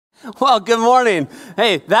Well, good morning.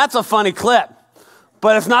 Hey, that's a funny clip,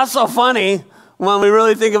 but it's not so funny when we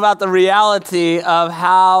really think about the reality of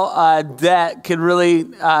how debt could really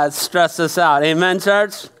stress us out. Amen,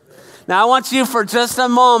 church? Now, I want you for just a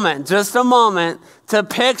moment to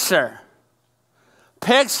picture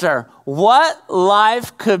what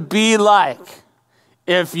life could be like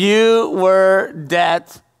if you were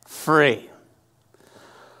debt-free.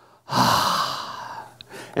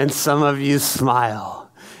 And some of you smile.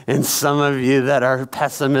 And some of you that are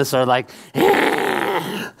pessimists are like,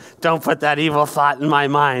 don't put that evil thought in my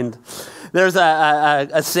mind. There's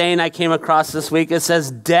a saying I came across this week. It says,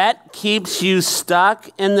 debt keeps you stuck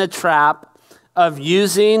in the trap of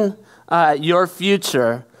using your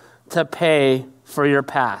future to pay for your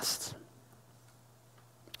past.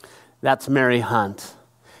 That's Mary Hunt.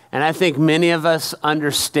 And I think many of us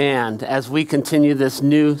understand as we continue this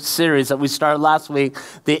new series that we started last week,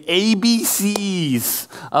 the ABCs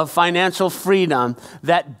of financial freedom,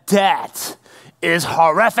 that debt is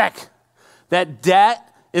horrific. That debt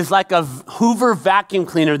is like a Hoover vacuum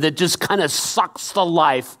cleaner that just kind of sucks the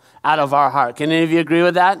life out of our heart. Can any of you agree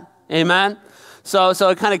with that? Amen? So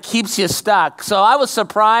it kind of keeps you stuck. So I was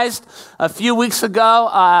surprised a few weeks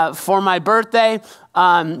ago for my birthday.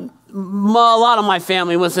 A lot of my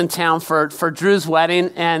family was in town for Drew's wedding,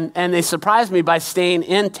 and they surprised me by staying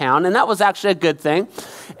in town, and that was actually a good thing.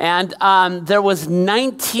 And there was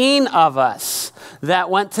 19 of us that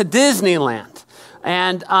went to Disneyland.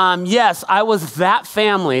 And yes, I was that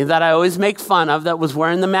family that I always make fun of that was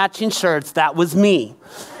wearing the matching shirts. That was me.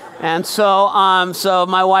 And so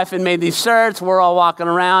my wife had made these shirts. We're all walking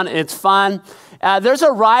around. It's fun. There's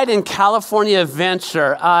a ride in California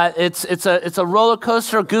Adventure. It's a roller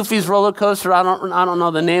coaster, Goofy's roller coaster. I don't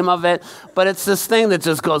know the name of it, but it's this thing that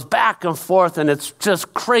just goes back and forth, and it's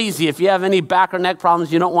just crazy. If you have any back or neck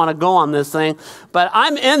problems, you don't want to go on this thing. But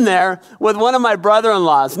I'm in there with one of my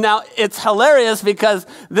brother-in-laws. Now, it's hilarious because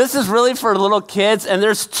this is really for little kids, and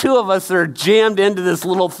there's two of us that are jammed into this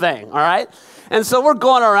little thing, all right? And so we're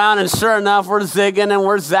going around, and sure enough, we're zigging and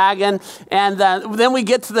we're zagging. And then we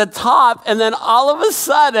get to the top, and then all of a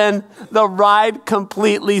sudden, the ride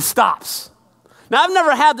completely stops. Now, I've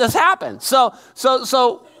never had this happen. So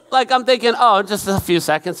like I'm thinking, oh, just a few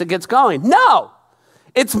seconds, it gets going. No,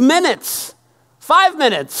 it's minutes. 5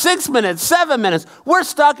 minutes, 6 minutes, 7 minutes. We're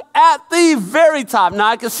stuck at the very top. Now,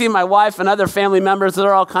 I can see my wife and other family members that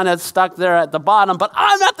are all kind of stuck there at the bottom, but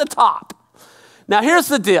I'm at the top. Now, here's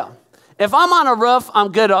the deal. If I'm on a roof,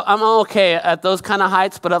 I'm good. I'm okay at those kind of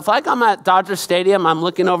heights. But if like I'm at Dodger Stadium, I'm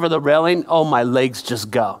looking over the railing, oh, my legs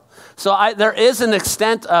just go. So there is an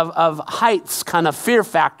extent of heights kind of fear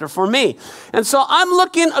factor for me. And so I'm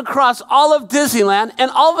looking across all of Disneyland,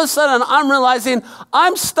 and all of a sudden I'm realizing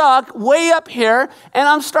I'm stuck way up here, and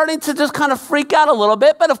I'm starting to just kind of freak out a little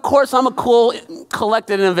bit. But of course, I'm a cool,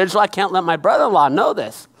 collected individual. I can't let my brother-in-law know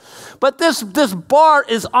this. But this bar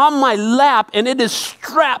is on my lap, and it is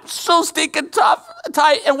strapped so stinking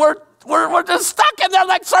tight, and we're just stuck in there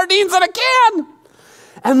like sardines in a can.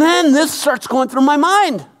 And then this starts going through my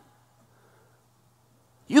mind.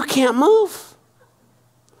 You can't move.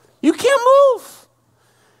 You can't move.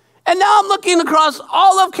 And now I'm looking across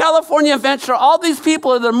all of California Adventure. All these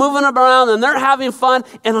people, they're moving around, and they're having fun,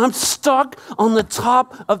 and I'm stuck on the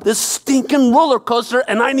top of this stinking roller coaster,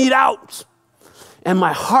 and I need out. And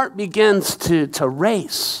my heart begins to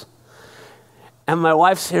race. And my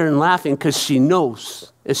wife's here and laughing because she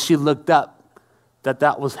knows as she looked up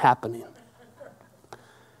that was happening.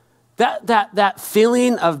 That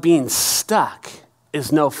feeling of being stuck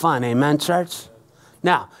is no fun. Amen, church?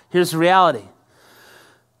 Now, here's the reality.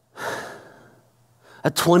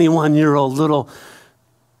 A 21-year-old little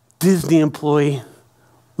Disney employee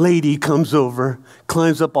lady comes over,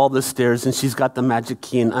 climbs up all the stairs, and she's got the magic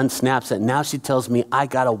key and unsnaps it. Now she tells me I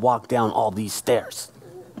got to walk down all these stairs.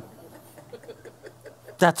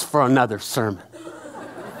 That's for another sermon.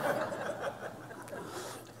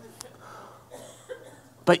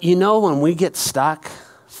 But you know, when we get stuck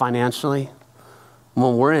financially,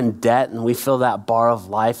 when we're in debt and we feel that bar of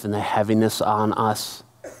life and the heaviness on us,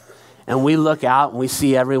 and we look out and we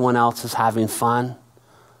see everyone else is having fun,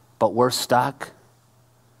 but we're stuck,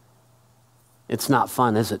 it's not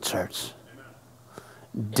fun, is it, church?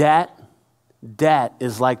 Debt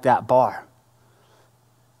is like that bar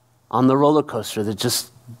on the roller coaster that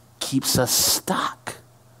just keeps us stuck.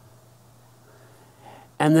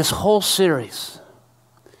 And this whole series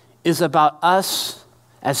is about us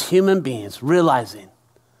as human beings realizing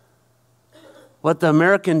what the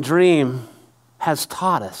American dream has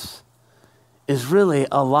taught us is really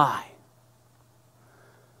a lie.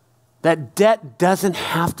 that debt doesn't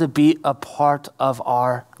have to be a part of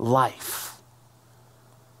our life.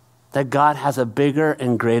 That God has a bigger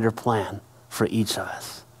and greater plan for each of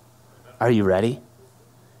us. Are you ready?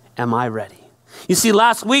 Am I ready? You see,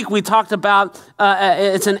 last week we talked about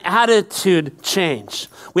it's an attitude change.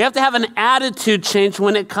 We have to have an attitude change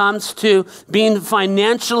when it comes to being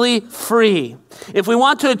financially free. If we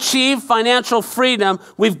want to achieve financial freedom,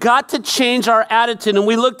 we've got to change our attitude. And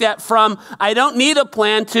we looked at from, I don't need a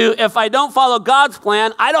plan, to, if I don't follow God's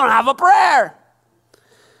plan, I don't have a prayer.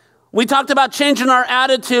 We talked about changing our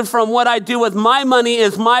attitude from what I do with my money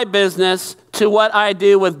is my business to what I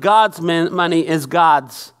do with God's money is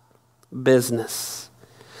God's business.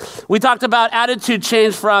 We talked about attitude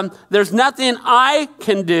change from there's nothing I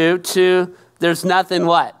can do to there's nothing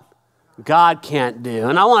what? God can't do.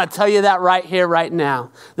 And I want to tell you that right here, right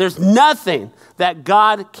now. There's nothing that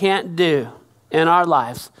God can't do in our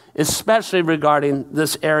lives, especially regarding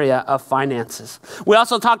this area of finances. We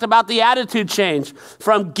also talked about the attitude change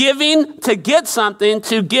from giving to get something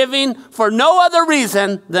to giving for no other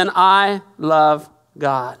reason than I love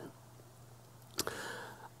God.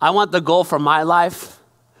 I want the goal for my life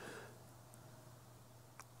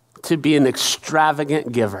to be an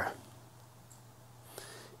extravagant giver.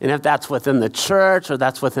 And if that's within the church, or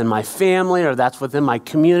that's within my family, or that's within my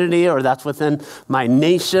community, or that's within my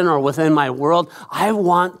nation, or within my world, I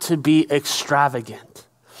want to be extravagant.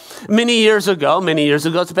 Many years ago,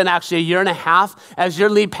 it's been actually a year and a half, as your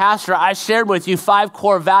lead pastor, I shared with you 5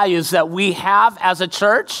 core values that we have as a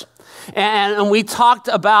church. And we talked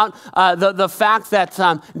about the fact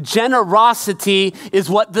that generosity is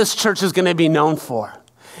what this church is going to be known for.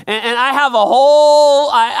 And I have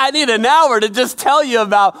I need an hour to just tell you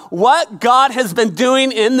about what God has been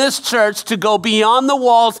doing in this church to go beyond the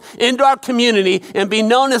walls into our community and be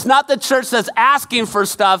known as not the church that's asking for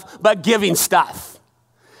stuff, but giving stuff.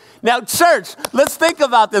 Now, church, let's think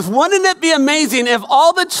about this. Wouldn't it be amazing if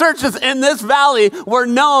all the churches in this valley were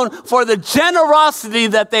known for the generosity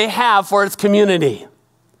that they have for its community?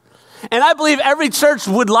 And I believe every church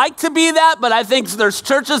would like to be that, but I think there's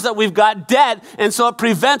churches that we've got debt, and so it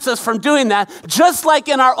prevents us from doing that. Just like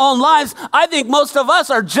in our own lives, I think most of us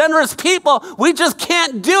are generous people. We just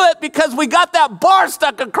can't do it because we got that bar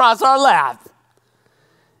stuck across our lap.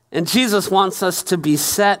 And Jesus wants us to be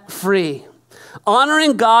set free.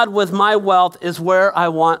 Honoring God with my wealth is where I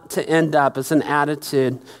want to end up. It's an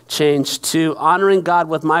attitude change to honoring God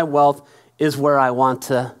with my wealth is where I want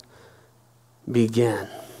to begin.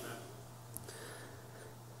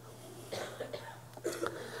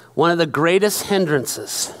 One of the greatest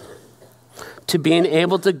hindrances to being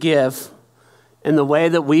able to give in the way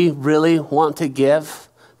that we really want to give,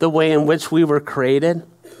 the way in which we were created,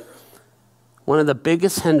 one of the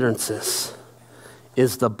biggest hindrances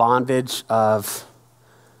is the bondage of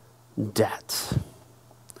debt.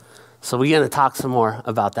 So we're going to talk some more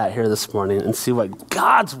about that here this morning and see what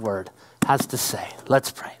God's word has to say.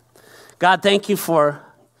 Let's pray. God, thank you for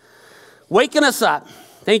waking us up.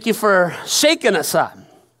 Thank you for shaking us up.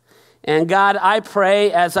 And God, I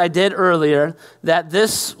pray, as I did earlier, that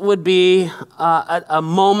this would be a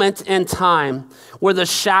moment in time where the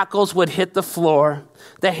shackles would hit the floor,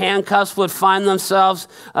 the handcuffs would find themselves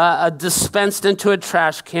dispensed into a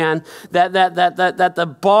trash can, that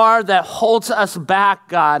the bar that holds us back,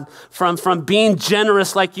 God, from being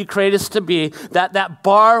generous like you created us to be, that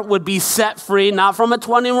bar would be set free, not from a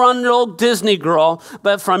 21-year-old Disney girl,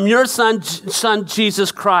 but from your son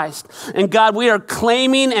Jesus Christ. And God, we are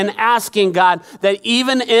claiming and asking, God, that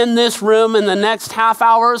even in this room in the next half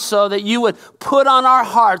hour or so, that you would put on our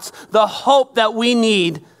hearts the hope that we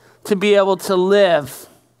need to be able to live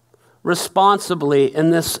responsibly in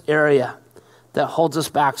this area that holds us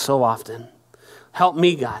back so often. Help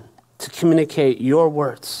me, God, to communicate your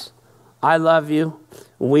words. I love you.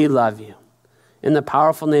 We love you. In the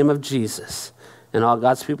powerful name of Jesus. And all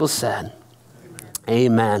God's people said,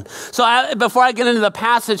 amen. So before I get into the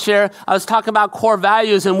passage here, I was talking about core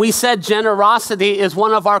values, and we said generosity is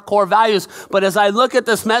one of our core values. But as I look at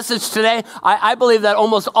this message today, I believe that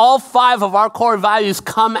almost all 5 of our core values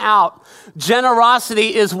come out.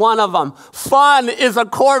 Generosity is one of them. Fun is a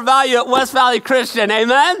core value at West Valley Christian.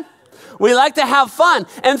 Amen? We like to have fun.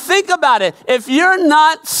 And think about it. If you're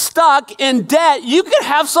not stuck in debt, you can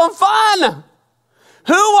have some fun.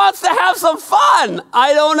 Who wants to have some fun?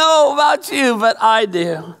 I don't know about you, but I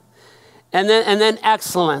do. And then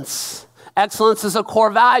excellence. Excellence is a core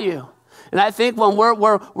value. And I think when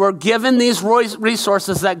we're given these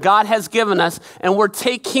resources that God has given us and we're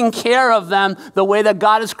taking care of them the way that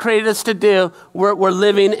God has created us to do, we're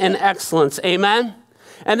living in excellence. Amen?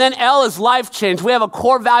 And then L is life change. We have a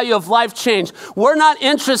core value of life change. We're not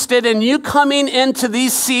interested in you coming into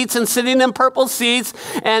these seats and sitting in purple seats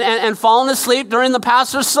and falling asleep during the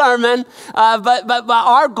pastor's sermon. But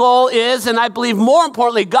our goal is, and I believe more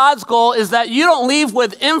importantly, God's goal is that you don't leave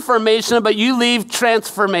with information, but you leave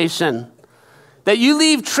transformation. That you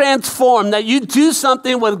leave transformed, that you do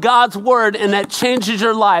something with God's word and that changes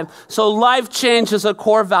your life. So life change is a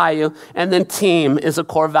core value, and then team is a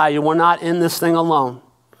core value. We're not in this thing alone.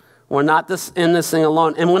 We're not in this thing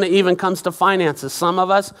alone. And when it even comes to finances, some of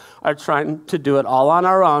us are trying to do it all on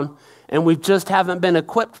our own, and we just haven't been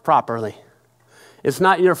equipped properly. It's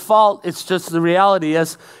not your fault. It's just the reality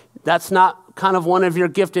is that's not kind of one of your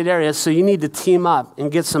gifted areas. So you need to team up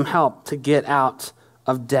and get some help to get out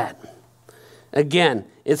of debt. Again,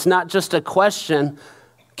 it's not just a question,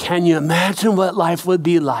 can you imagine what life would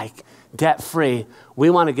be like debt-free? We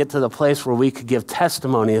want to get to the place where we could give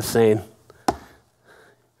testimony of saying,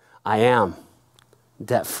 I am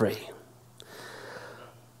debt-free.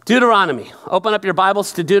 Deuteronomy. Open up your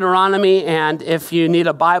Bibles to Deuteronomy, and if you need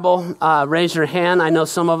a Bible, raise your hand. I know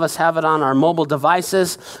some of us have it on our mobile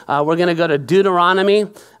devices. We're going to go to Deuteronomy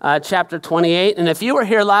chapter 28, and if you were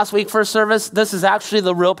here last week for service, this is actually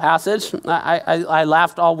the real passage. I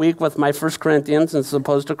laughed all week with my 1 Corinthians as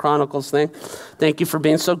opposed to Chronicles thing. Thank you for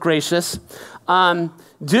being so gracious.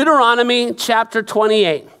 Deuteronomy chapter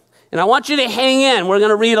 28. And I want you to hang in. We're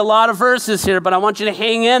going to read a lot of verses here, but I want you to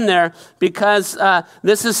hang in there because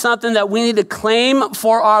this is something that we need to claim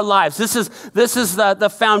for our lives. This is the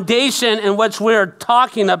foundation in which we're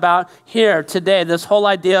talking about here today, this whole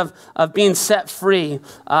idea of being set free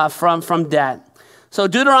from debt. So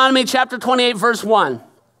Deuteronomy chapter 28, verse 1.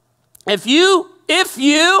 If you,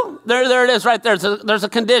 there it is right there. There's a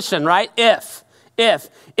condition, right? If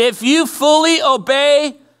you fully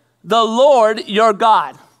obey the Lord your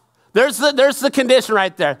God. There's the condition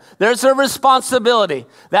right there. There's a responsibility.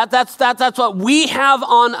 That's what we have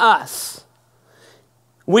on us.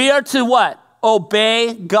 We are to what?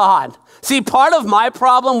 Obey God. See, part of my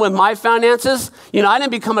problem with my finances, I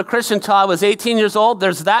didn't become a Christian until I was 18 years old.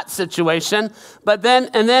 There's that situation. But then,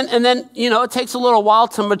 it takes a little while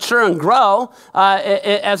to mature and grow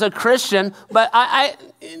as a Christian. But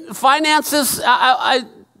finances,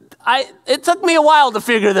 it took me a while to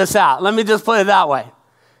figure this out. Let me just put it that way.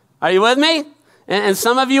 Are you with me? And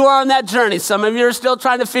some of you are on that journey. Some of you are still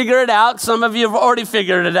trying to figure it out. Some of you have already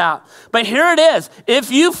figured it out. But here it is.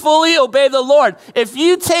 If you fully obey the Lord, if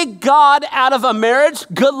you take God out of a marriage,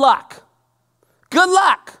 good luck. Good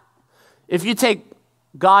luck. If you take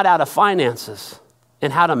God out of finances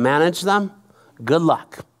and how to manage them, good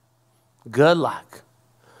luck. Good luck.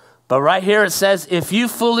 But right here it says, if you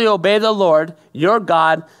fully obey the Lord, your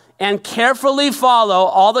God, and carefully follow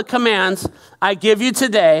all the commands I give you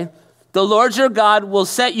today, the Lord your God will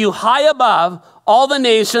set you high above all the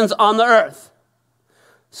nations on the earth.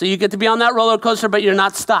 So you get to be on that roller coaster, but you're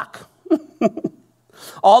not stuck.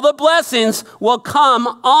 All the blessings will come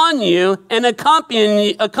on you and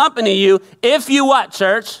accompany you if you what,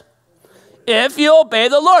 church? If you obey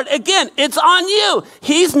the Lord. Again, it's on you.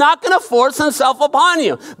 He's not going to force himself upon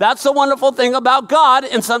you. That's the wonderful thing about God,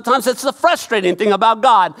 and sometimes it's the frustrating thing about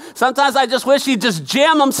God. Sometimes I just wish he'd just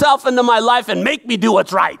jam himself into my life and make me do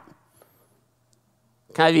what's right.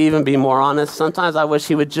 Can I even be more honest? Sometimes I wish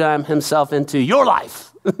he would jam himself into your life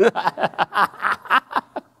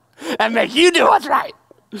and make you do what's right.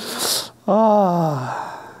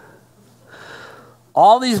 Oh.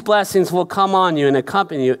 All these blessings will come on you and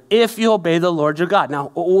accompany you if you obey the Lord your God.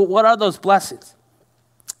 Now, what are those blessings?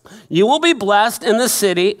 You will be blessed in the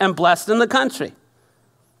city and blessed in the country.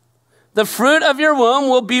 The fruit of your womb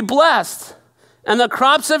will be blessed, and the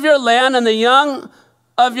crops of your land and the young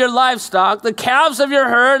of your livestock, the calves of your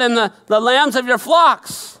herd and the lambs of your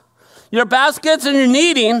flocks. Your baskets and your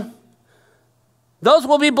kneading, those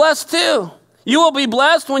will be blessed too. You will be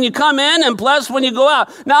blessed when you come in and blessed when you go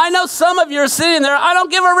out. Now, I know some of you are sitting there, I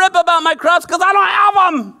don't give a rip about my crops because I don't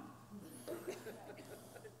have them.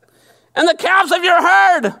 And the calves of your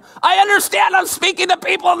herd. I understand I'm speaking to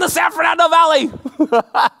people in the San Fernando Valley.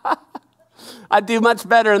 I do much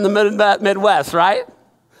better in the Midwest, right?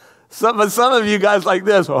 Some of you guys like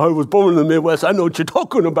this, I was born in the Midwest. I know what you're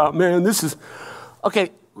talking about, man. This is,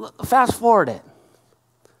 okay, fast forward it.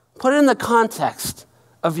 Put it in the context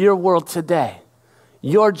of your world today,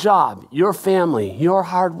 your job, your family, your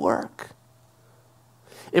hard work.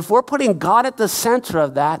 If we're putting God at the center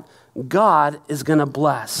of that, God is going to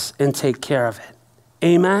bless and take care of it.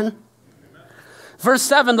 Amen? Amen? Verse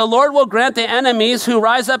 7, the Lord will grant the enemies who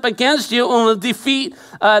rise up against you and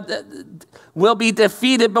will be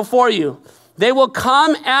defeated before you. They will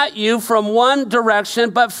come at you from one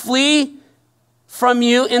direction, but flee from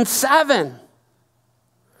you in 7.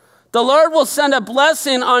 The Lord will send a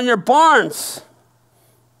blessing on your barns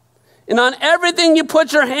and on everything you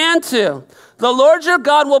put your hand to. The Lord your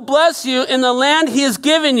God will bless you in the land he has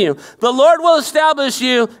given you. The Lord will establish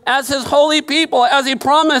you as his holy people, as he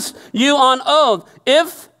promised you on oath.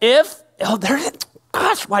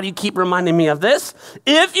 Gosh, why do you keep reminding me of this?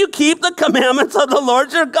 If you keep the commandments of the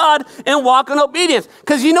Lord your God and walk in obedience.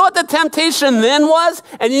 Because you know what the temptation then was?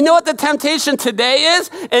 And you know what the temptation today is?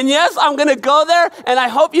 And yes, I'm going to go there, and I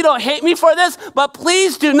hope you don't hate me for this, but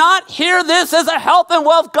please do not hear this as a health and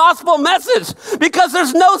wealth gospel message, because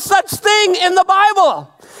there's no such thing in the Bible.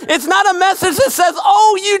 It's not a message that says,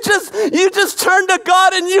 oh, you just turn to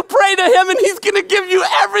God and you pray to him and he's going to give you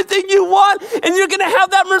everything you want, and you're going to have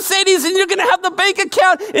that Mercedes, and you're going to have the bank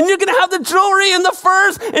account, and you're going to have the jewelry and the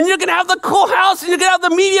furs, and you're going to have the cool house, and you're going to have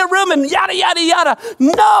the media room, and yada, yada, yada.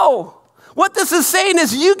 No. What this is saying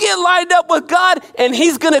is you get lined up with God and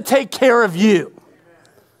he's going to take care of you.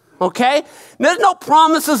 Okay? There's no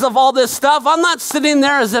promises of all this stuff. I'm not sitting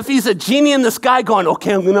there as if he's a genie in the sky going,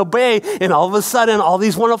 okay, I'm going to obey, and all of a sudden all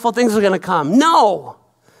these wonderful things are going to come. No.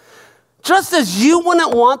 Just as you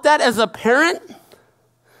wouldn't want that as a parent,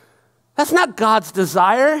 that's not God's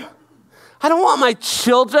desire. I don't want my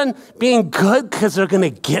children being good because they're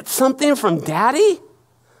going to get something from daddy.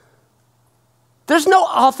 There's no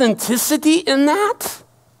authenticity in that.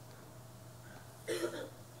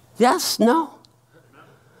 Yes? No?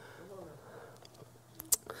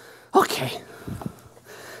 Okay,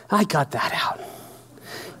 I got that out.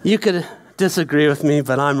 You could disagree with me,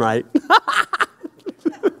 but I'm right.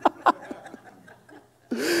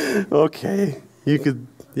 Okay, you could,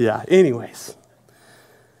 yeah, anyways.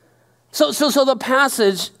 So the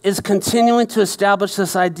passage is continuing to establish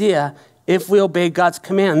this idea if we obey God's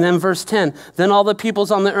command. Then verse 10, then all the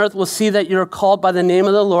peoples on the earth will see that you're called by the name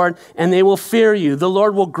of the Lord, and they will fear you. The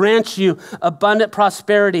Lord will grant you abundant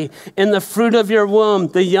prosperity in the fruit of your womb,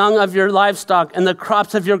 the young of your livestock, and the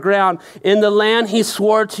crops of your ground, in the land he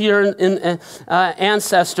swore to your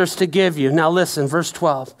ancestors to give you. Now listen, verse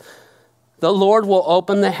 12. The Lord will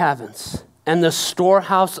open the heavens and the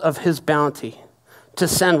storehouse of his bounty, to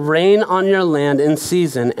send rain on your land in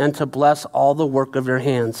season, and to bless all the work of your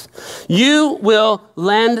hands. You will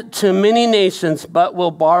lend to many nations, but will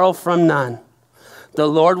borrow from none. The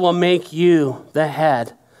Lord will make you the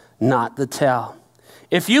head, not the tail.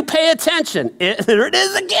 If you pay attention, there it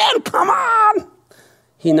is again, come on.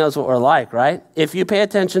 He knows what we're like, right? If you pay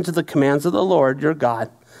attention to the commands of the Lord, your God,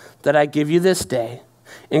 that I give you this day,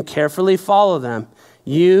 and carefully follow them,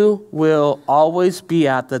 you will always be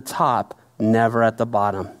at the top, never at the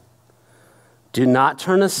bottom. Do not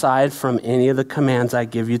turn aside from any of the commands I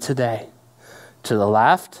give you today, to the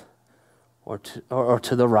left or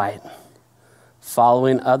to the right,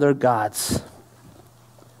 following other gods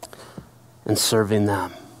and serving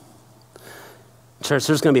them. Church,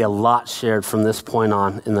 there's going to be a lot shared from this point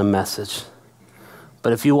on in the message.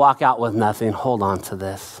 But if you walk out with nothing, hold on to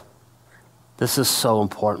this. This is so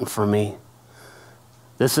important for me.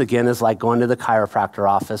 This, again, is like going to the chiropractor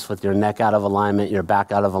office with your neck out of alignment, your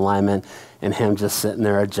back out of alignment, and him just sitting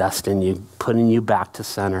there adjusting you, putting you back to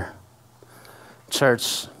center.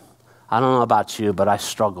 Church, I don't know about you, but I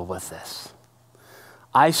struggle with this.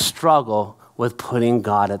 I struggle with putting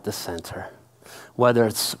God at the center, whether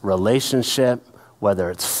it's relationship,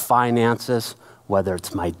 whether it's finances, whether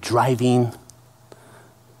it's my driving.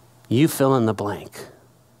 You fill in the blank.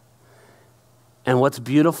 And what's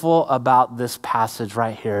beautiful about this passage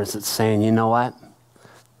right here is it's saying, you know what?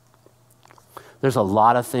 There's a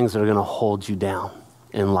lot of things that are going to hold you down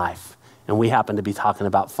in life. And we happen to be talking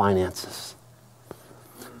about finances.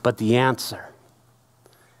 But the answer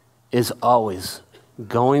is always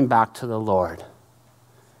going back to the Lord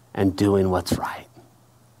and doing what's right.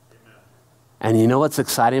 And you know what's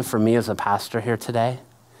exciting for me as a pastor here today?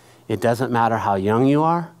 It doesn't matter how young you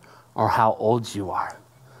are or how old you are.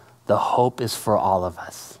 The hope is for all of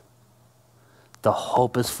us. The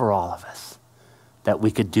hope is for all of us that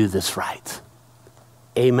we could do this right.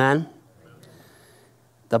 Amen?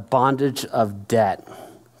 The bondage of debt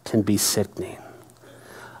can be sickening.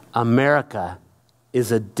 America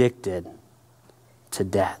is addicted to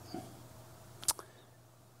debt,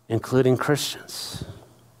 including Christians.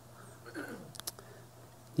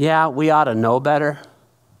 Yeah, we ought to know better,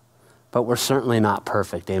 but we're certainly not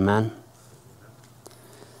perfect. Amen?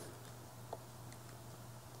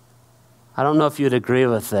 I don't know if you'd agree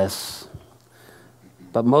with this,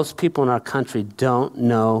 but most people in our country don't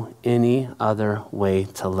know any other way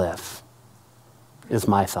to live, is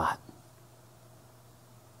my thought.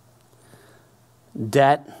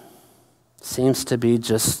 debt seems to be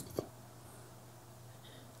just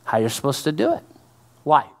how you're supposed to do it.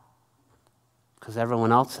 Why? Because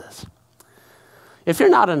everyone else is. If you're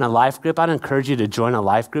not in a life group, I'd encourage you to join a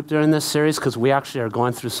life group during this series because we actually are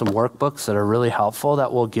going through some workbooks that are really helpful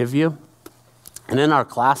that we'll give you. And in our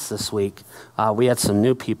class this week, we had some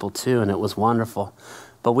new people too, and it was wonderful.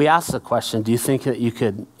 But we asked the question, do you think that you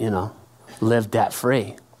could, live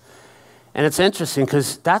debt-free? And it's interesting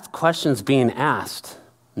because that question's being asked,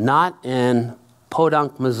 not in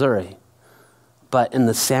Podunk, Missouri, but in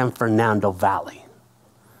the San Fernando Valley.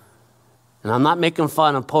 And I'm not making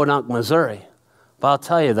fun of Podunk, Missouri, but I'll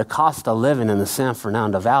tell you, the cost of living in the San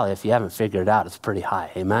Fernando Valley, if you haven't figured it out, is pretty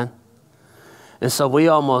high. Amen? And so we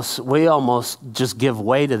almost just give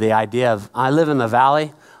way to the idea of, I live in the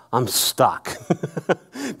valley, I'm stuck.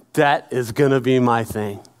 Debt is going to be my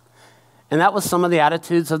thing. And that was some of the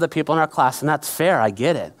attitudes of the people in our class, and that's fair, I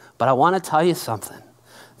get it. But I want to tell you something.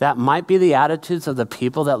 That might be the attitudes of the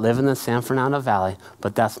people that live in the San Fernando Valley,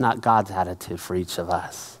 but that's not God's attitude for each of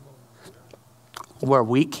us. Where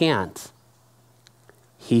we can't,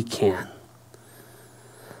 He can.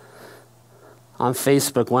 On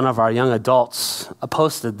Facebook, one of our young adults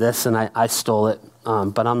posted this, and I stole it,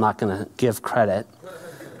 but I'm not going to give credit.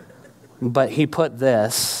 But he put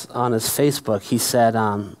this on his Facebook. He said,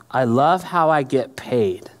 I love how I get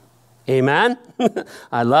paid. Amen?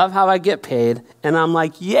 I love how I get paid. And I'm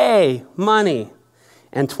like, yay, money.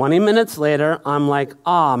 And 20 minutes later, I'm like,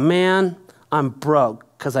 oh man, I'm broke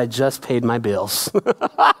because I just paid my bills.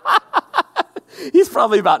 He's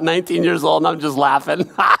probably about 19 years old, and I'm just laughing.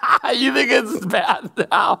 You think it's bad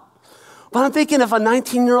now? But I'm thinking if a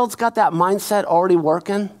 19-year-old's got that mindset already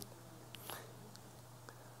working,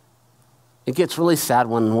 it gets really sad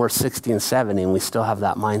when we're 60 and 70 and we still have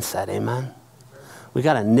that mindset, amen? We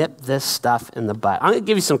got to nip this stuff in the bud. I'm going to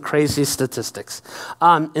give you some crazy statistics.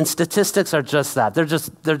 And statistics are just that. They're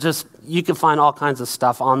just, you can find all kinds of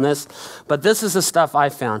stuff on this. But this is the stuff I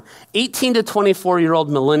found. 18 to 24-year-old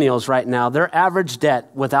millennials right now, their average debt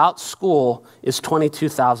without school is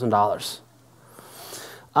 $22,000.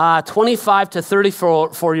 25 to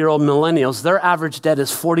 34-year-old millennials, their average debt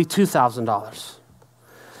is $42,000.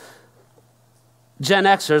 Gen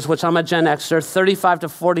Xers, which I'm a Gen Xer, 35 to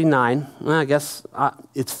 49, well, I guess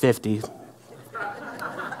it's 50.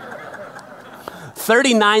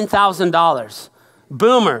 $39,000.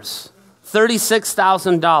 Boomers,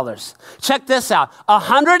 $36,000. Check this out.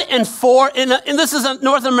 104, and this is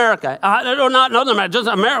North America. No, not North America, just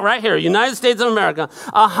America right here, United States of America.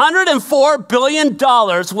 $104 billion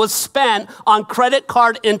was spent on credit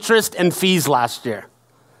card interest and fees last year.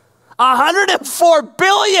 $104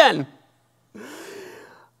 billion.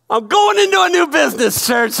 I'm going into a new business,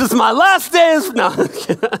 church. This is my last day. No.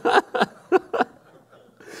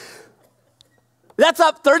 That's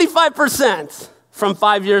up 35% from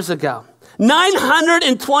 5 years ago.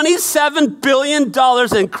 $927 billion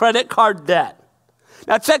in credit card debt.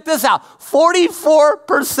 Now check this out.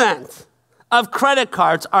 44% of credit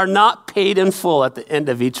cards are not paid in full at the end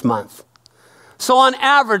of each month. So on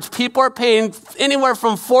average, people are paying anywhere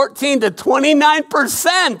from 14 to 29%.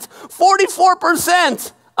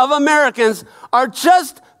 44% of Americans are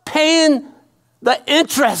just paying the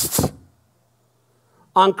interest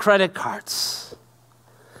on credit cards.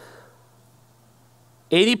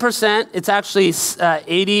 80%, it's actually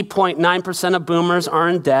 80.9% of boomers are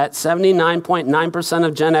in debt, 79.9%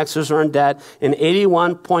 of Gen Xers are in debt, and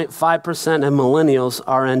 81.5% of millennials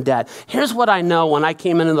are in debt. Here's what I know when I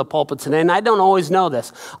came into the pulpit today, and I don't always know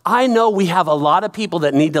this. I know we have a lot of people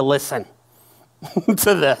that need to listen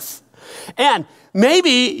to this. And maybe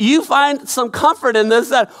you find some comfort in this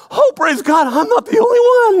that, oh, praise God, I'm not the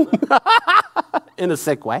only one. In a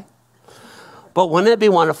sick way. But wouldn't it be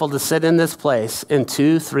wonderful to sit in this place in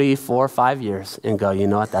 2, 3, 4, 5 years and go, you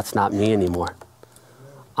know what, that's not me anymore.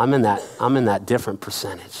 I'm in that different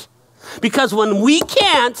percentage. Because when we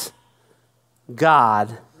can't,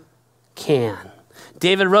 God can.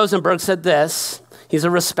 David Rosenberg said this. He's a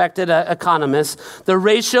respected economist. The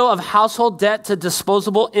ratio of household debt to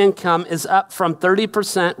disposable income is up from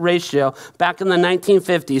 30% ratio back in the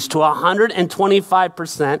 1950s to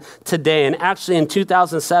 125% today. And actually in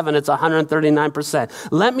 2007, it's 139%.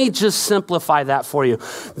 Let me just simplify that for you.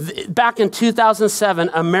 Back in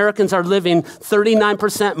 2007, Americans are living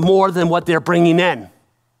 39% more than what they're bringing in.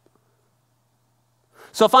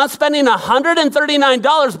 So if I'm spending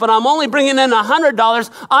 $139, but I'm only bringing in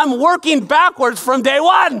 $100, I'm working backwards from day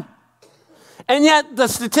one. And yet the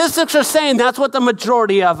statistics are saying that's what the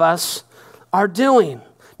majority of us are doing.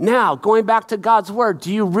 Now, going back to God's word,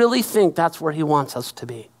 do you really think that's where he wants us to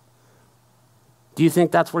be? Do you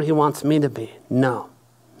think that's where he wants me to be? No.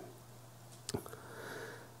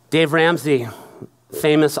 Dave Ramsey,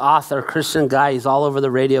 famous author, Christian guy, he's all over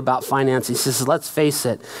the radio about finance. He says, let's face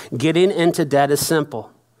it, getting into debt is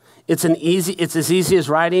simple. It's as easy as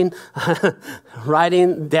riding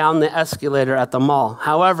down the escalator at the mall.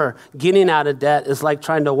 However, getting out of debt is like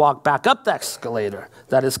trying to walk back up the escalator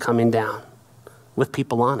that is coming down with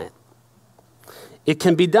people on it. It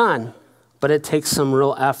can be done, but it takes some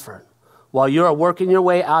real effort. While you are working your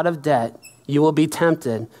way out of debt, you will be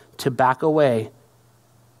tempted to back away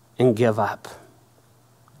and give up.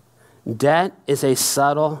 Debt is a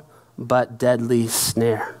subtle but deadly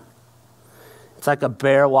snare. It's like a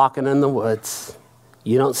bear walking in the woods.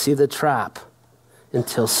 You don't see the trap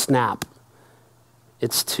until snap,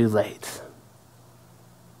 it's too late.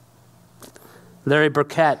 Larry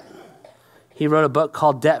Burkett, he wrote a book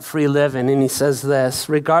called Debt-Free Living, and he says this: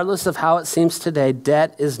 regardless of how it seems today,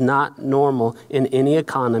 debt is not normal in any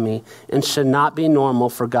economy and should not be normal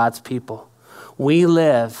for God's people. We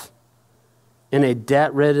live in a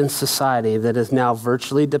debt-ridden society that is now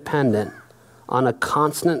virtually dependent on a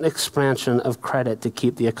constant expansion of credit to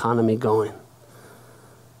keep the economy going.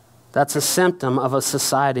 That's a symptom of a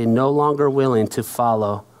society no longer willing to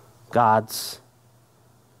follow God's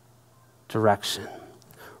direction.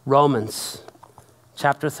 Romans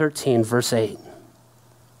chapter 13, verse 8.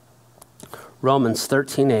 Romans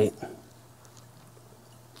 13:8.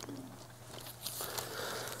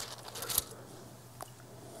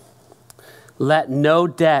 Let no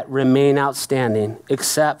debt remain outstanding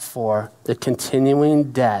except for the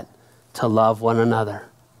continuing debt to love one another.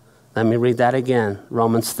 Let me read that again.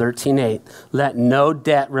 Romans 13:8. Let no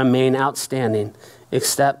debt remain outstanding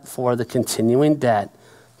except for the continuing debt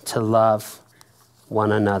to love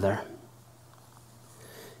one another.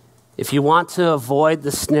 If you want to avoid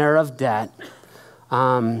the snare of debt,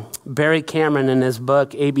 Barry Cameron, in his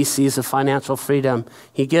book, ABCs of Financial Freedom,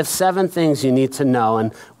 he gives 7 things you need to know,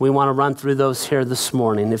 and we want to run through those here this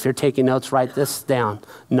morning. If you're taking notes, write this down.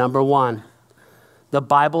 Number 1, the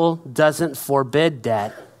Bible doesn't forbid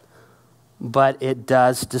debt, but it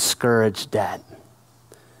does discourage debt.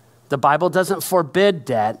 The Bible doesn't forbid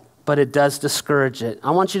debt, but it does discourage it.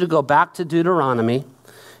 I want you to go back to Deuteronomy.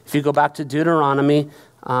 If you go back to Deuteronomy,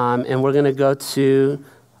 and we're going to go to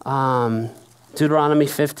Deuteronomy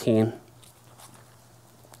 15.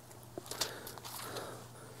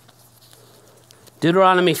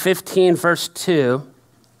 Deuteronomy 15, verse 2.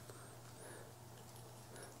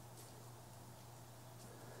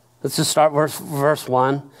 Let's just start verse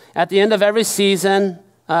 1. At the end of every season,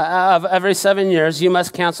 of every 7 years, you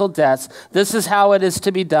must cancel debts. This is how it is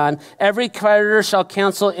to be done. Every creditor shall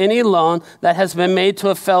cancel any loan that has been made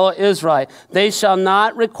to a fellow Israelite. They shall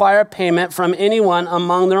not require payment from anyone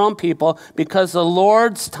among their own people, because the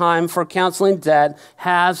Lord's time for canceling debt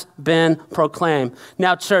has been proclaimed.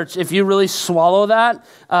 Now, church, if you really swallow that,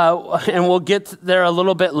 and we'll get there a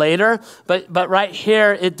little bit later, but right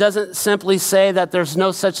here, it doesn't simply say that there's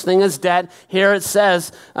no such thing as debt. Here it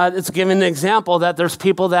says, it's giving an example that there's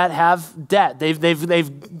people that have debt. They've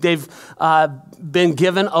been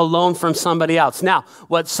given a loan from somebody else. Now,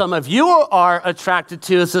 what some of you are attracted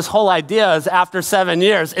to is this whole idea is after 7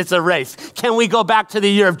 years, it's a race. Can we go back to the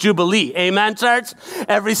year of Jubilee? Amen, church?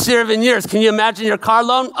 Every 7 years. Can you imagine your car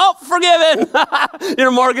loan? Oh, forgiven.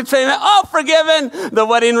 Your mortgage payment? Oh, forgiven. The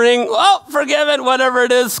wedding ring? Oh, forgiven. Whatever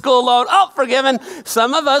it is, school loan? Oh, forgiven.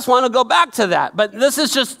 Some of us want to go back to that. But this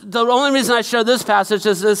is just, the only reason I share this passage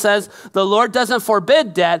is it says, the Lord doesn't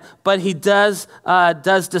forbid debt, but he does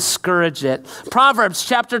discourage it. Proverbs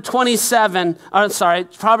chapter 22,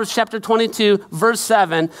 verse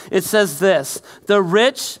 7, it says this: the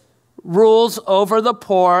rich rules over the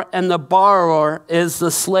poor, and the borrower is the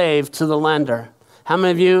slave to the lender. How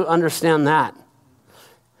many of you understand that?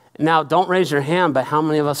 Now, don't raise your hand, but how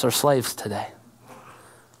many of us are slaves today?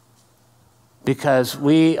 Because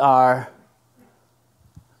we are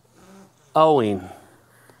owing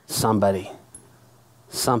somebody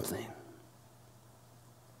something.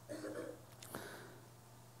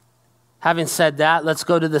 Having said that, let's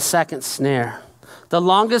go to the second snare. The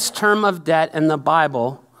longest term of debt in the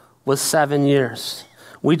Bible was 7 years.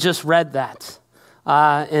 We just read that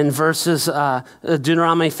in verses,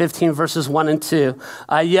 Deuteronomy 15, verses 1 and 2.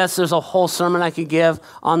 Yes, there's a whole sermon I could give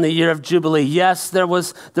on the year of Jubilee. Yes, there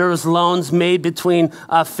was loans made between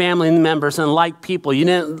family members and like people. You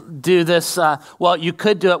didn't do this, well, you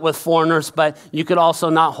could do it with foreigners, but you could also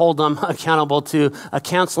not hold them accountable to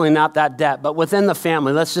canceling out that debt. But within the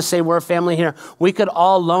family, let's just say we're a family here, we could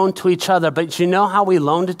all loan to each other. But you know how we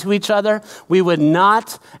loaned to each other? We would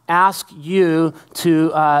not ask you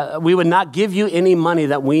to, we would not give you any any money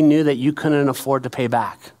that we knew that you couldn't afford to pay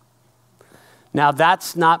back. Now,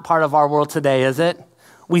 that's not part of our world today, is it?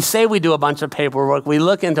 We say we do a bunch of paperwork. We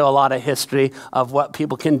look into a lot of history of what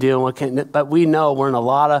people can do, but we know we're in a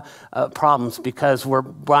lot of problems because we're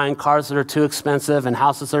buying cars that are too expensive and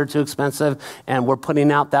houses that are too expensive, and we're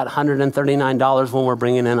putting out that $139 when we're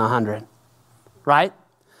bringing in $100, right?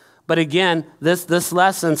 But again, this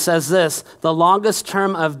lesson says this: the longest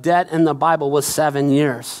term of debt in the Bible was 7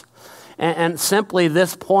 years. And simply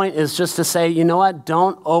this point is just to say, you know what?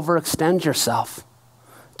 Don't overextend yourself.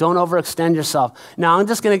 Don't overextend yourself. Now, I'm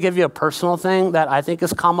just going to give you a personal thing that I think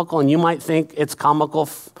is comical, and you might think it's comical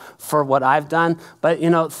for what I've done. But,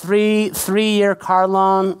 3-year car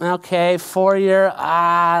loan, okay, 4-year,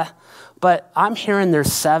 But I'm hearing there's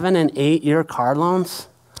 7- and 8-year car loans.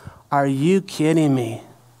 Are you kidding me?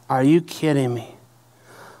 Are you kidding me?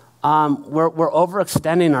 We're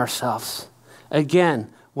overextending ourselves.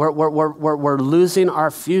 Again, we're losing our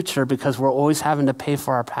future because we're always having to pay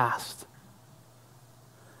for our past.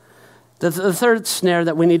 The third snare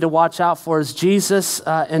that we need to watch out for is Jesus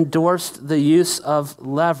endorsed the use of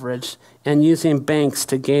leverage and using banks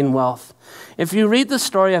to gain wealth. If you read the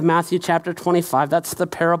story of Matthew chapter 25, that's the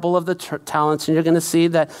parable of the talents, and you're going to see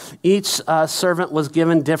that each servant was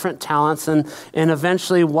given different talents, and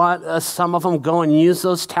eventually some of them go and use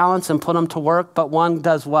those talents and put them to work, but one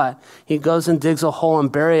does what? He goes and digs a hole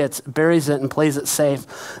and buries it and plays it safe.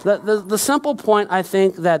 The simple point I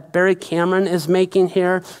think that Barry Cameron is making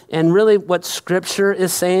here, and really what Scripture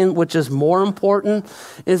is saying, which is more important,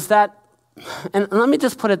 is that, and let me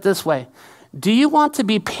just put it this way, do you want to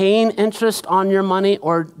be paying interest on your money,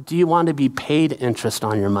 or do you want to be paid interest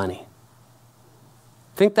on your money?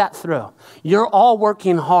 Think that through. You're all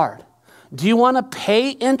working hard. Do you want to pay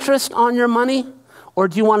interest on your money, or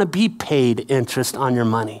do you want to be paid interest on your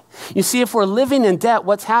money? You see, if we're living in debt,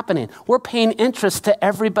 what's happening? We're paying interest to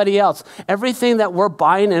everybody else. Everything that we're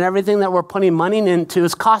buying and everything that we're putting money into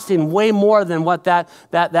is costing way more than what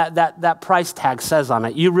that price tag says on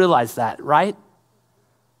it. You realize that, right?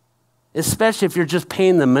 Especially if you're just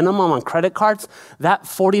paying the minimum on credit cards. That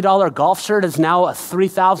 $40 golf shirt is now a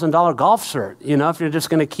 $3,000 golf shirt, if you're just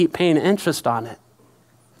going to keep paying interest on it.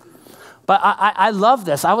 But I love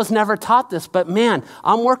this. I was never taught this, but man,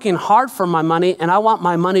 I'm working hard for my money, and I want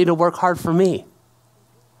my money to work hard for me.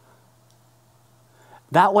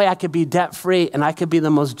 That way I could be debt-free, and I could be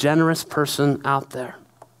the most generous person out there.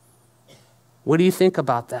 What do you think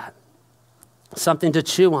about that? Something to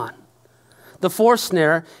chew on. The fourth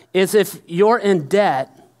snare is if you're in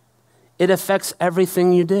debt, it affects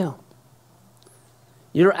everything you do.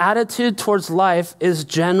 Your attitude towards life is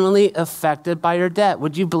generally affected by your debt.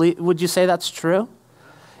 Would you say that's true?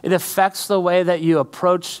 It affects the way that you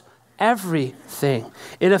approach everything.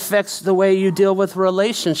 It affects the way you deal with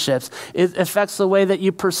relationships. It affects the way that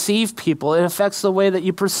you perceive people. It affects the way that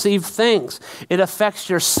you perceive things. It affects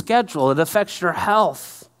your schedule. It affects your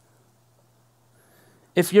health.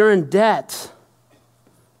 If you're in debt,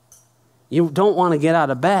 you don't want to get out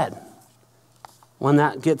of bed when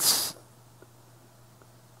that gets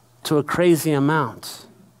to a crazy amount.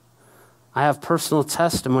 I have personal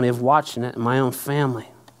testimony of watching it in my own family.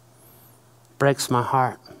 Breaks my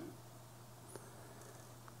heart.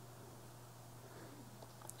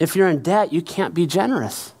 If you're in debt, you can't be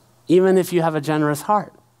generous, even if you have a generous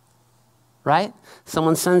heart. Right?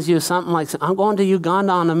 Someone sends you something like, I'm going to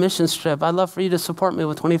Uganda on a mission trip. I'd love for you to support me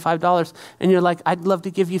with $25. And you're like, I'd love to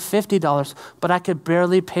give you $50, but I could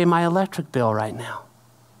barely pay my electric bill right now.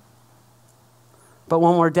 But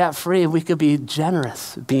when we're debt-free, we could be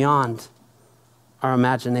generous beyond our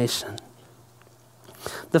imagination.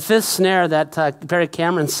 The fifth snare that Barry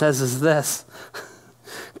Cameron says is this: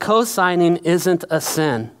 co-signing isn't a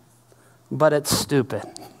sin, but it's stupid.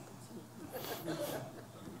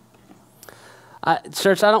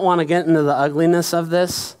 Church, I don't want to get into the ugliness of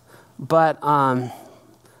this, but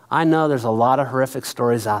I know there's a lot of horrific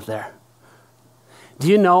stories out there. Do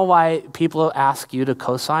you know why people ask you to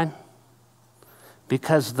co-sign?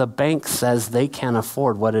 Because the bank says they can't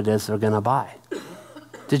afford what it is they're going to buy.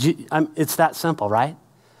 It's that simple, right?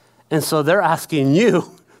 And so they're asking you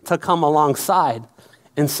to come alongside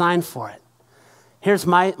and sign for it. Here's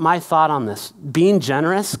my thought on this. Being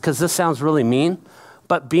generous, because this sounds really mean,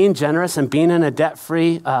 but being generous and being in a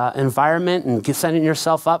debt-free environment and setting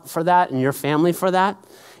yourself up for that and your family for that,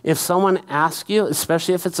 if someone asks you,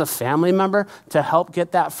 especially if it's a family member, to help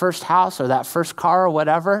get that first house or that first car or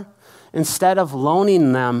whatever, instead of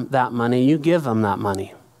loaning them that money, you give them that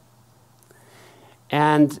money.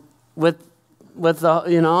 And with the,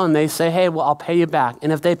 and they say, hey, well, I'll pay you back.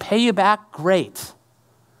 And if they pay you back, great.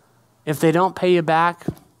 If they don't pay you back,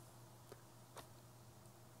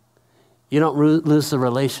 you don't lose the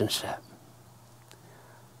relationship.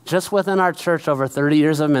 Just within our church, over 30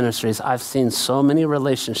 years of ministries, I've seen so many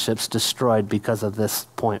relationships destroyed because of this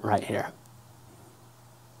point right here.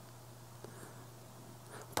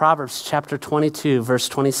 Proverbs chapter 22, verse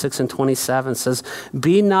 26 and 27 says,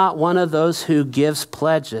 "Be not one of those who gives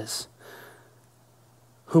pledges,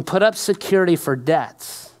 who put up security for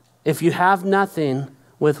debts. If you have nothing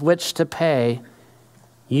with which to pay,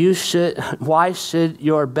 why should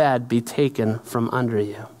your bed be taken from under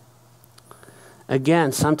you?"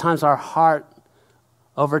 Again, sometimes our heart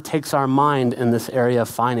overtakes our mind in this area of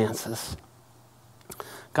finances.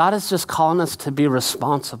 God is just calling us to be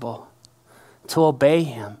responsible, to obey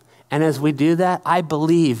him. And as we do that, I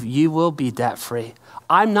believe you will be debt-free.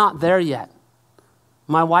 I'm not there yet.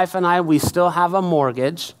 My wife and I, we still have a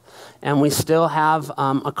mortgage and we still have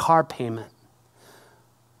a car payment.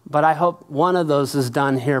 But I hope one of those is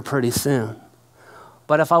done here pretty soon.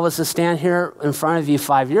 But if I was to stand here in front of you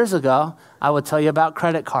 5 years ago, I would tell you about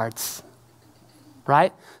credit cards,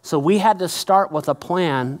 right? So we had to start with a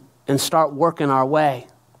plan and start working our way.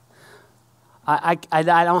 I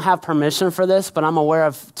don't have permission for this, but I'm aware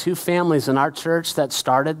of 2 families in our church that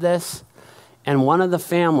started this. And one of the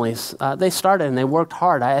families, they started and they worked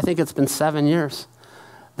hard. I think it's been 7 years.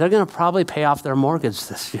 They're going to probably pay off their mortgage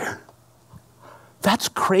this year. That's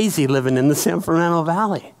crazy living in the San Fernando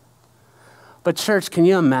Valley. But church, can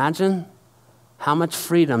you imagine how much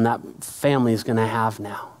freedom that family is going to have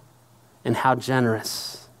now and how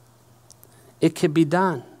generous? It could be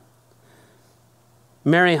done.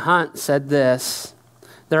 Mary Hunt said this,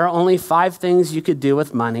 "There are only 5 things you could do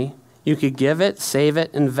with money. You could give it, save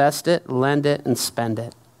it, invest it, lend it, and spend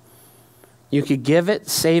it." You could give it,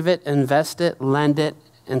 save it, invest it, lend it,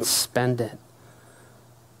 and spend it.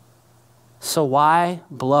 So why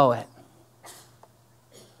blow it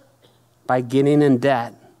by getting in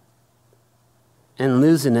debt and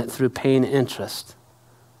losing it through paying interest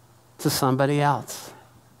to somebody else?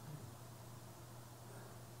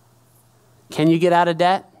 Can you get out of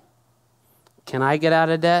debt? Can I get out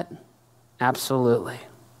of debt? Absolutely.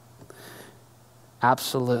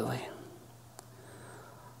 Absolutely.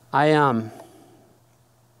 I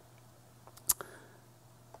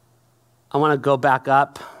want to go back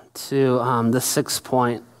up to the 6th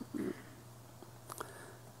point.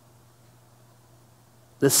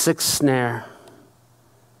 The 6th snare.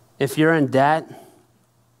 If you're in debt,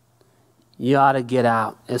 you ought to get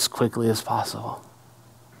out as quickly as possible.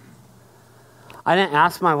 I didn't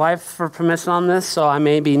ask my wife for permission on this, so I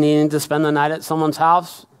may be needing to spend the night at someone's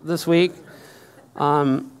house this week.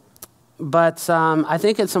 But I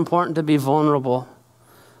think it's important to be vulnerable.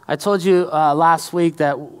 I told you last week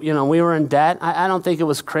that we were in debt. I don't think it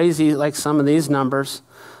was crazy like some of these numbers,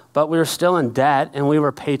 but we were still in debt, and we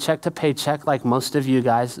were paycheck to paycheck like most of you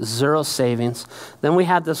guys, 0 savings. Then we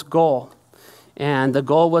had this goal, and the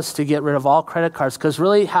goal was to get rid of all credit cards, because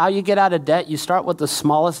really how you get out of debt, you start with the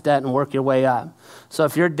smallest debt and work your way up. So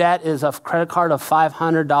if your debt is a credit card of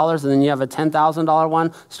 $500 and then you have a $10,000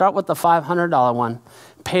 one, start with the $500 one.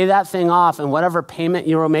 Pay that thing off, and whatever payment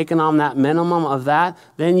you were making on that minimum of that,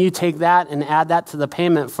 then you take that and add that to the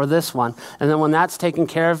payment for this one. And then when that's taken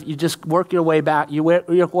care of, you just work your way back. You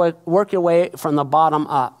work your way from the bottom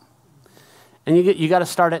up. And you got to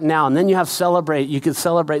start it now. And then you could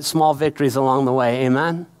celebrate small victories along the way.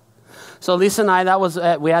 Amen? So Lisa and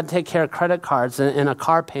I, we had to take care of credit cards and a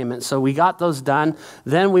car payment. So we got those done.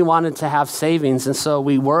 Then we wanted to have savings. And so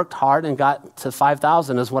we worked hard and got to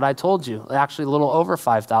 $5,000 is what I told you. Actually a little over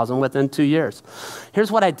 $5,000 within 2 years.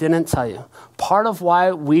 Here's what I didn't tell you. Part of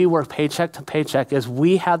why we were paycheck to paycheck is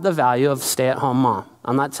we had the value of stay-at-home mom.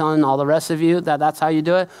 I'm not telling all the rest of you that that's how you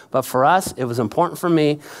do it. But for us, it was important for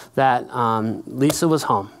me that Lisa was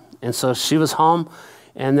home. And so she was home.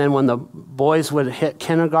 And then when the boys would hit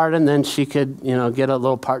kindergarten, then she could, get a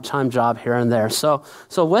little part-time job here and there. So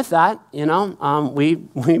with that, we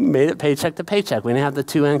made it paycheck to paycheck. We didn't have the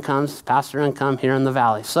 2 incomes, pastor income here in the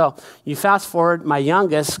valley. So you fast forward, my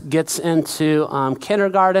youngest gets into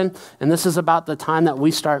kindergarten, and this is about the time that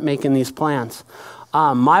we start making these plans.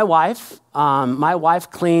 My wife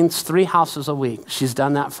cleans 3 houses a week. She's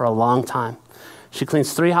done that for a long time. She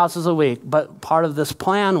cleans 3 houses a week, but part of this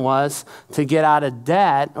plan was to get out of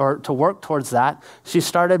debt or to work towards that. She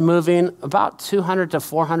started moving about 200 to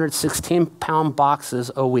 400 16-pound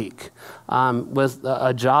boxes a week with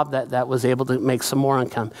a job that was able to make some more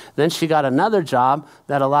income. Then she got another job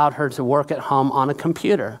that allowed her to work at home on a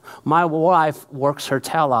computer. My wife works her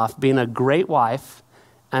tail off being a great wife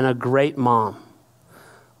and a great mom.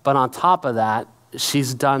 But on top of that,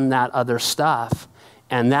 she's done that other stuff.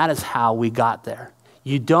 And that is how we got there.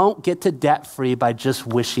 You don't get to debt-free by just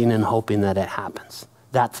wishing and hoping that it happens.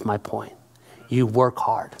 That's my point. You work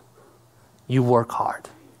hard. You work hard.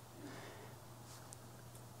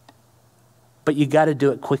 But you got to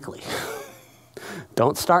do it quickly.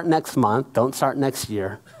 Don't start next month. Don't start next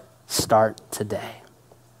year. Start today.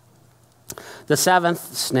 The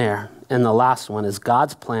seventh snare, and the last one, is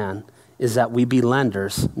God's plan is that we be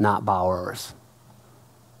lenders, not borrowers.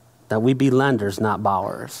 That we be lenders, not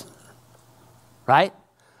borrowers. Right?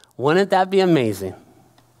 Wouldn't that be amazing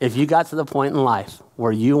if you got to the point in life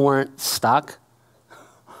where you weren't stuck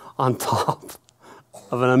on top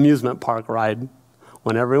of an amusement park ride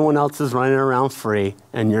when everyone else is running around free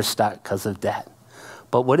and you're stuck because of debt?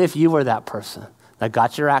 But what if you were that person that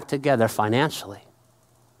got your act together financially,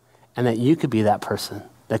 and that you could be that person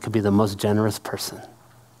that could be the most generous person?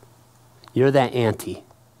 You're that auntie.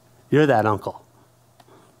 You're that uncle.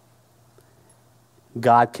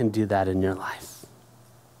 God can do that in your life.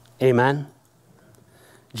 Amen?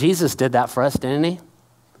 Jesus did that for us, didn't he?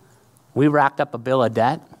 We racked up a bill of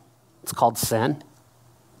debt. It's called sin.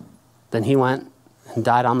 Then he went and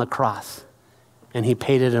died on the cross, and he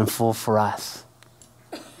paid it in full for us.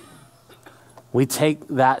 We take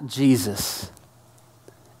that Jesus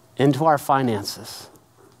into our finances,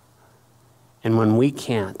 and when we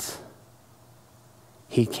can't,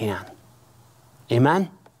 he can. Amen?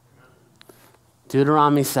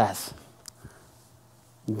 Deuteronomy says,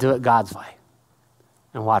 do it God's way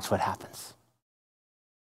and watch what happens.